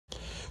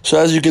So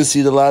as you can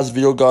see, the last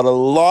video got a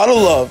lot of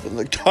love in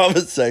the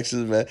comment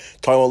section, man.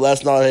 Talking about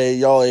let's not hate,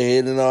 y'all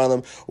hating on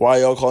him. Why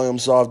y'all calling him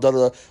soft? Da,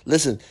 da, da.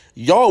 Listen,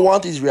 y'all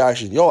want these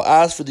reactions. Y'all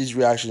ask for these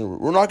reactions.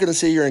 We're not gonna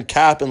sit here and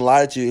cap and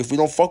lie to you if we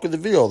don't fuck with the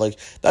video. Like,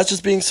 that's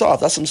just being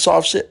soft. That's some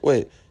soft shit.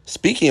 Wait,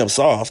 speaking of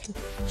soft,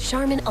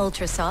 Charmin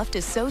Ultra Soft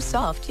is so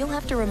soft you'll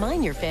have to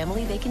remind your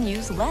family they can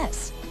use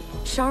less.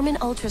 Charmin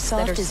Ultra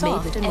Soft is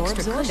made with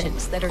extra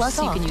cushions that are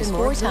soft, you can use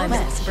 4 times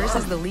less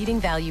versus the leading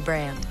value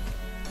brand.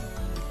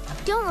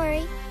 Don't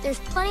worry, there's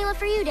plenty left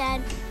for you,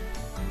 Dad.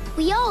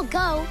 We all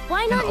go.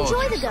 Why not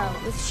enjoy the go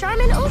with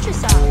Charmin Ultra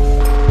Soft? I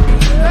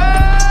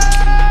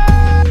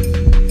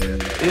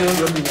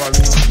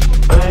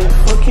ain't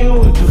fucking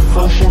with the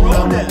function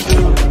on the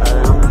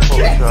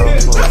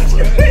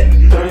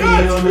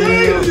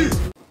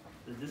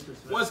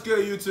What's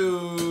good,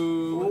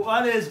 YouTube?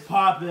 What is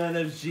poppin',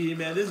 NFG,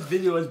 man? This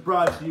video is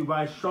brought to you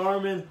by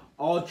Charmin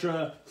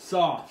Ultra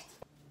Soft.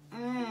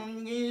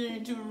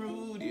 You're too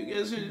rude. You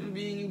guys are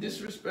being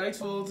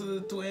disrespectful to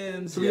the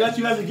twins. So we got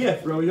you guys a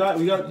gift, bro. We got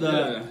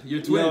the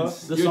your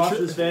twins, the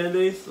Softest fan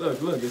base.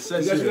 Look, it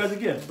says we got you guys a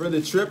gift for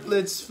the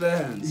triplets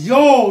fans.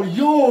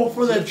 Yo,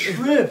 for the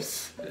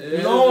trips.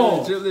 Yeah, No,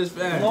 the triplets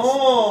fans.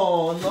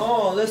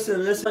 No.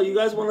 Listen. You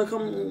guys want to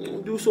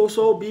come do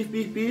so beef?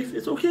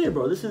 It's okay,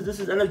 bro. This is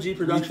NFG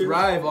production. We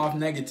thrive off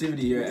negativity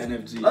here at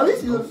NFG. At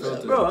least,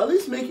 bro. At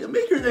least make your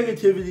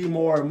negativity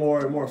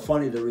more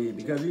funny to read,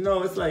 because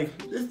it's like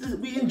this.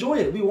 We enjoy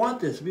it. We want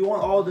this. We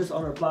want all this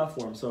on our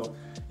platform. So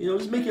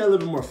just make it a little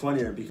bit more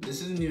funnier. Because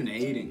this isn't even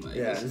hating. Like,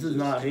 this is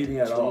not hating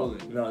at all.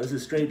 No, this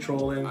is straight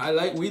trolling.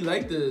 We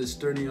like the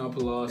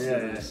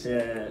Sturniolos.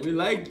 Yeah. We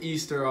like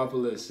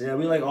Easteropolis. Yeah,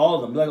 we like all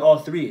of them. We like all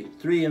three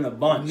in a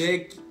bunch.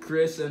 Nick,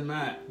 Chris, and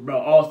Matt. Bro,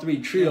 all three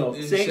trio.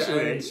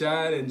 Sanctuary. And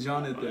Chad and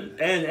Jonathan.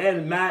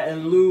 And Matt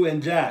and Lou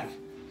and Jack.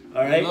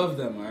 All right. I love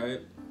them. All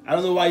right. I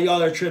don't know why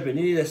y'all are tripping.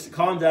 You need to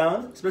calm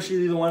down,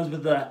 especially the ones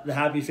with the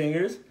happy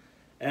fingers.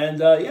 And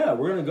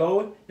we're gonna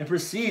go and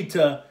proceed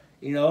to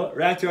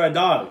react to our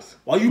dogs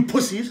while you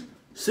pussies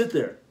sit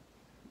there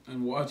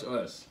and watch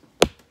us.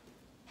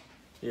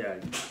 Yeah,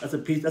 that's a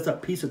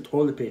piece of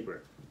toilet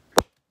paper.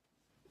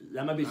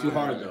 That might be too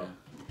hard though.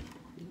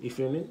 You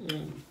feel me?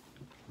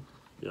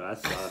 Yo,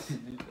 that's sus.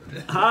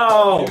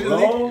 Ow,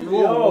 bro.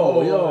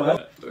 Yo.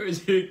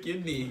 Where's your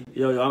kidney?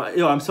 Yo,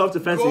 I'm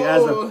self-defensing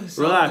as a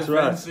relax.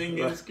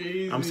 It's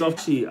crazy. I'm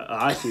self-cheat.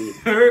 Actually,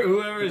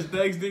 whoever is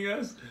texting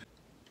us.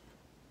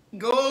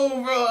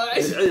 Go, bro.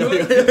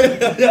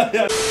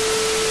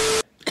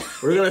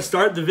 We're gonna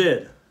start the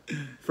vid.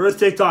 First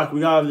TikTok,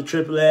 we got the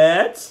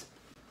triplets.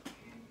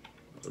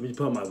 Let me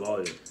put my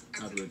volume.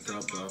 Let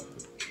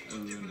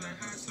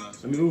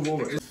me move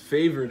over.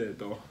 Favored it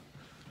though.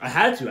 I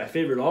had to. I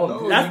favored all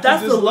of them.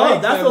 That's the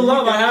love. That's the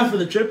love I have for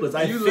the triplets.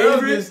 I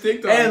favored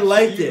it and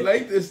liked it. You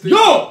like this thing.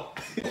 Yo!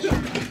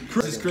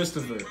 This is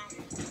Christopher.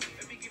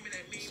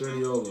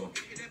 Sturniolos.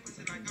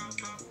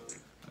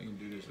 I can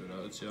do this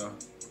without y'all.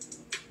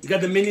 You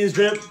got the Minions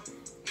drip.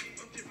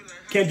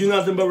 Can't do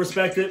nothing but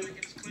respect it.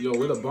 Yo,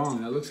 with a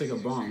bomb. That looks like a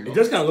bomb. It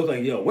does kind of look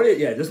like,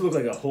 it just looks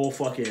like a whole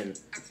fucking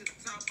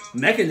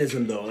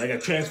mechanism, though. Like a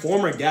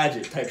Transformer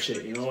gadget type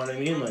shit. You know what I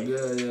mean? Like,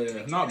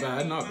 yeah. Not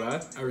bad.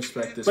 I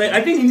respect this. But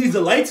I think he needs the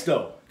lights,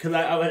 though. Because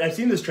I've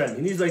seen this trend.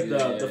 He needs, like,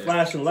 the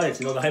flash and lights,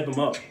 to hype him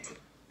up.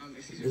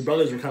 His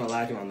brothers were kind of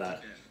lacking on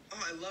that.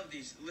 Oh, I love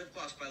these. Lip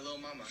gloss by Lil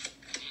Mama.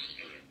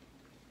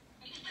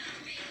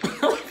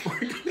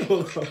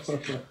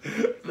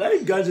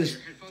 That gun just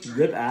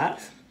rip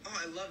ass? Oh,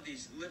 I love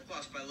these. Lip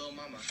gloss by Lil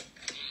Mama.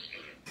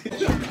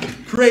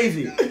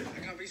 Crazy. A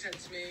company sent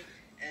to me,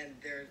 and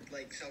they're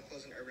like sell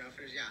clothes in Urban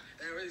Outfitters. Yeah.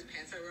 Then I wear these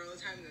pants I wear all the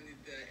time, and then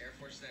the Air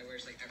Forces I wear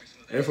like every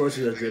single day. Air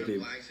Forces are drippy.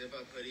 Black zip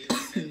up hoodie,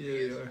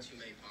 and too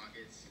many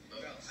pockets. Bro,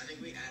 I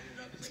think we added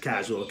up. It's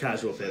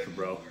casual fit for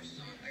bro.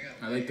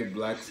 I like the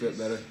black fit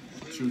better,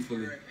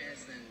 truthfully.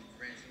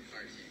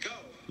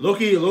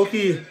 Loki.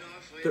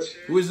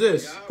 Who is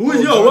this?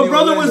 What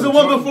brother was the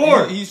one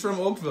before? He's from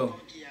Oakville.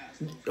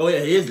 Oh yeah,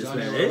 he is this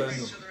man.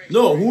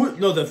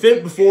 No, the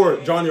fit before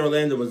Johnny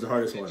Orlando was the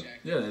hardest one.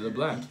 Yeah, the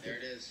black.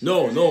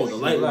 No, the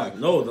light black.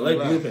 No, the light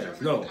blue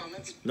pants.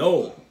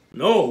 No,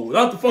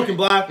 not the fucking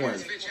black one.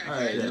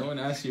 Alright, no one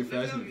asked you your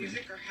fashion opinion.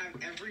 Music or have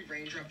every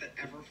raindrop that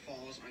ever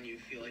falls on you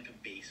feel like a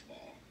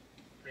baseball.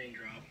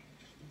 Raindrop.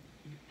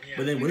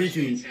 But then wouldn't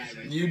you?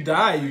 You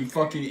die, you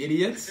fucking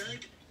idiots.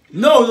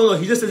 No.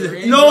 He just said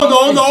it. No.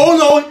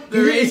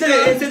 He said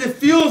it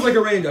feels like a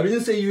raindrop. He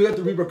didn't say you have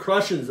the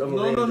repercussions of a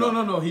raindrop.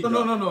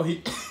 No.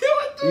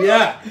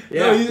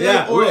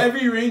 Yeah. Or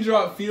every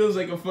raindrop feels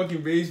like a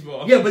fucking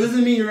baseball. Yeah, but it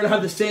doesn't mean you're gonna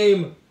have the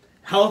same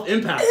health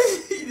impact.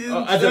 He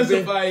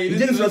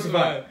didn't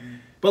specify.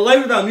 But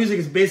life without music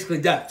is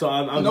basically death. So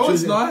I'm no,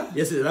 choosing. It's not.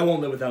 Yes, it is. I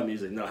won't live without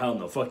music. No, hell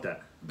no. Fuck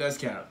that. That's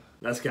cap.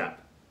 That's cap.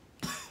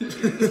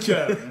 That's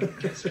cap.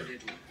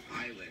 Deserted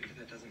island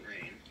that doesn't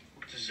rain.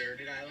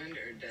 Deserted island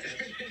or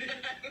desert?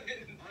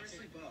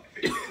 Honestly, both.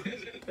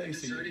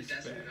 Deserted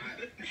desert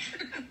island.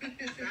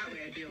 That way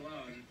I'd be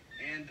alone.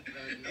 And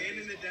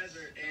in the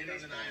desert and on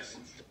an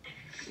island.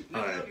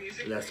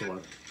 Alright, that's the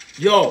one.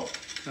 Yo!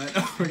 I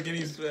know we're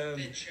getting spammed.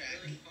 Fit check.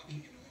 Really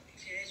fucking annoying.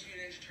 Teenage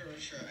Mutant Ninja Turtle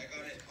shirt. I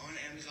got it on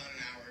Amazon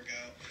an hour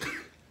ago.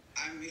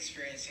 I'm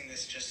experiencing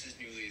this just as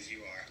newly as you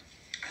are.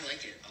 I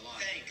like it a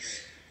lot.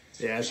 Thanks.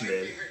 Yeah, that's My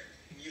bad. favorite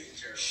mutant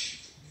turtle.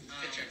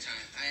 Fit check time.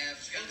 I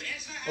have.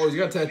 Oh, he's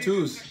got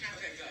tattoos.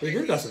 He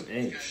did got some Got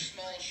ink.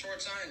 small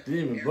shorts on it.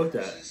 Didn't even book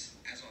that. As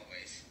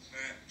always.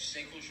 Alright,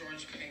 stay cool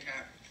shorts, pink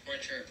hat,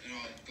 white shirt, and all.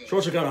 Good.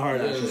 Shorts are kind of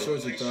hard, Yeah, actually.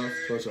 shorts are tough.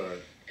 Shorts are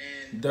hard.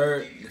 And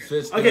Dirt,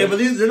 fits. Okay, but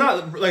these, they're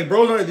not, like,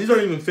 bros aren't, these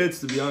aren't even fits,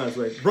 to be honest.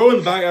 Like, bro in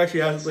the back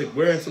actually has, like,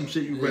 wearing some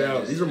shit you wear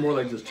out. These are more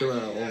like just chilling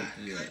at home.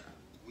 Yeah.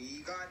 we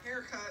got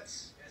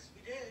haircuts. Yes,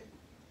 we did.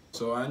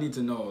 So I need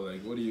to know,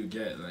 like, what do you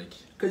get? Like,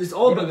 Because it's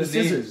all What about are the the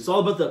names? scissors. It's all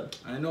about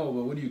the, I know,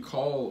 but what do you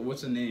call?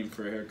 What's a name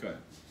for a haircut?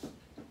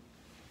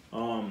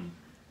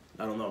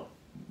 I don't know.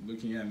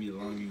 Looking at me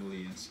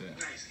longingly and said,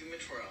 Nice, give me a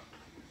twirl.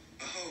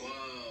 Oh,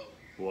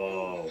 whoa.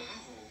 Whoa. Oh,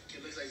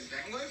 it looks like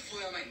that. I'm going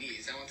fully on my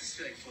knees. I want this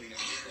to be like fully on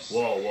yours.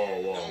 Whoa,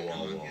 whoa, whoa,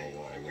 whoa,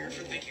 whoa, Weird whoa,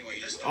 for whoa. thinking what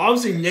you just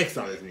Obviously, Nick's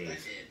on his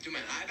knees. Dude, my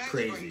eye bags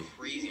Crazy. are going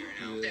crazy right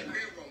now. Yeah. That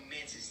rare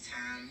romance is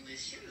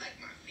timeless. You're like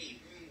my favorite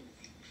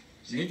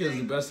movie. Nick has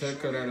the best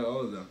haircut out of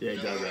all of them. Yeah, he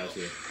does,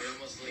 actually. It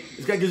almost like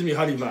This guy gives me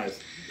Huddy vibes.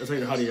 That's like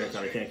the Huddy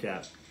haircut, I can't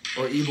cap.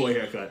 Or E-boy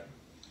haircut.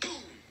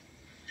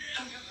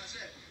 that's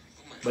it.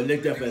 Oh my But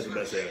Nick definitely has the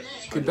best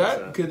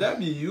hair. Could that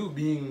be you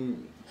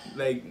being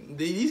like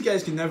these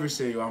guys can never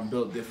say, "Yo, I'm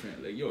built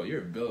different." Like, yo,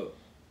 you're built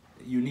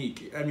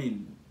unique. I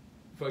mean,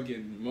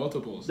 fucking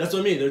multiples. That's what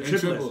I mean, they're And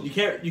triplets.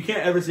 triples. You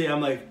can't ever say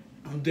I'm like,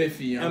 I'm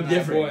diffy. I'm that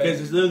different. boy.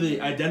 Because it's literally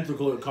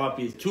identical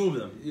copies, two of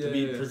them, to be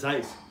Yeah.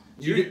 precise.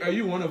 Are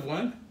you one of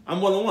one? I'm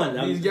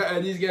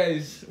 1-1. These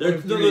guys. They're, one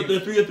of three. they're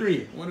 3 of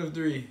 3. One of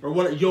three. Or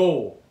one.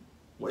 Yo,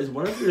 what is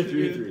 1 of 3 or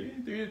 3 of 3?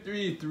 3 of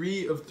 3.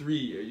 3 of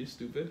 3. Are you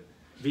stupid?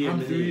 I'm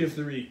Vietnamese. 3 of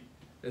 3.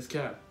 That's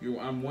cap.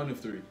 I'm 1 of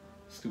 3.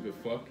 Stupid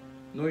fuck.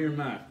 Know your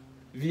math.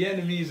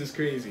 Vietnamese is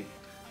crazy.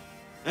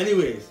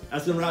 Anyways,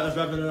 that's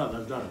wrapping it up.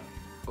 That's done.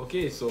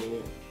 Okay, so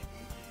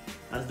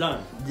That's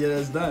done. yeah,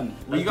 that's done.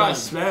 We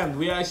That's got done. spammed.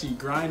 We actually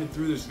grinded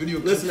through this video.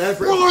 Listen, and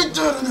for We're like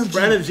that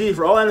energy. NFG,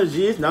 for all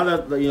NFGs, now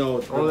that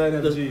All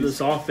NFGs. the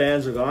soft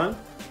fans are gone,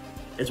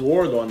 it's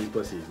war though on these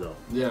pussies though.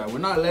 Yeah, we're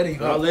not letting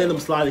We're not up. letting them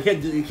slide.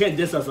 You can't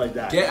diss us like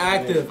that. Get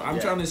active. I'm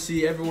Yeah. trying to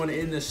see everyone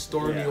in the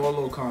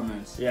Sturniolos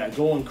comments. Yeah,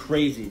 going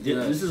crazy. Yeah.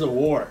 This is a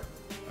war.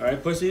 All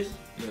right, pussies.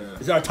 Yeah.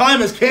 It's our time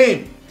has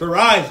came to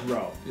rise,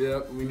 bro. Yeah,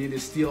 we need to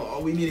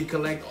steal. We need to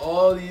collect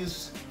all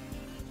these.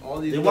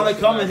 They want to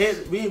come and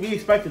hit. We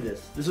expected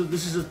this. This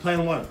is just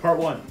plan 1, part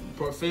 1.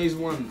 For phase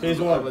one. Phase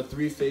of, one. of a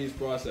 3-phase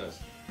process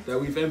that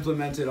we've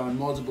implemented on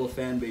multiple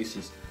fan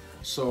bases.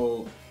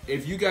 So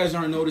if you guys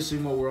aren't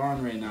noticing what we're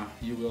on right now,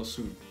 you will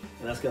soon.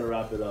 And that's gonna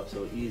wrap it up.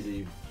 So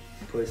easy,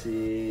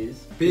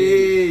 pussies.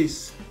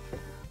 Peace.